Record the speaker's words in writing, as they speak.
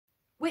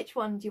Which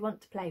one do you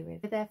want to play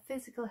with? Their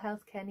physical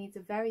healthcare needs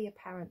are very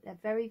apparent, they're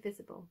very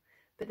visible,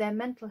 but their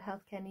mental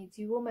healthcare needs,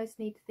 you almost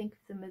need to think of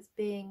them as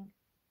being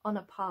on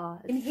a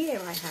par. In here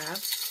I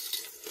have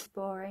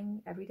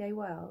boring everyday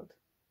world.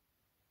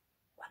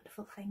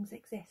 Wonderful things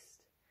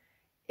exist.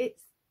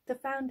 It's the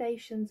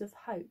foundations of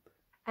hope,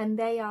 and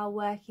they are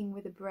working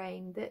with a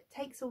brain that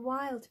takes a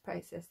while to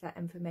process that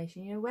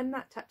information. You know, when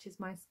that touches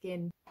my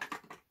skin,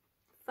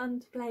 fun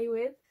to play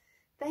with,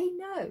 they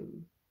know.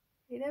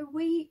 You know,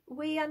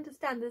 we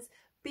understand. There's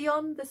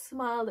beyond the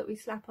smile that we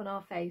slap on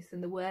our face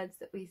and the words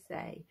that we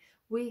say,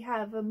 we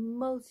have a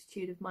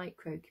multitude of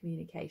micro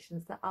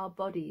communications that our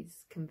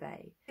bodies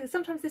convey.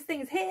 Sometimes this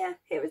thing is here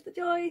is the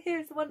joy, here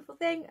is the wonderful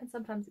thing, and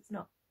sometimes it's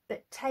not.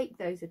 But take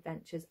those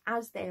adventures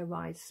as they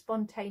arise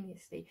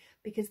spontaneously,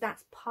 because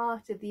that's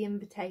part of the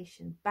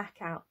invitation back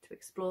out to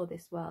explore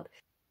this world.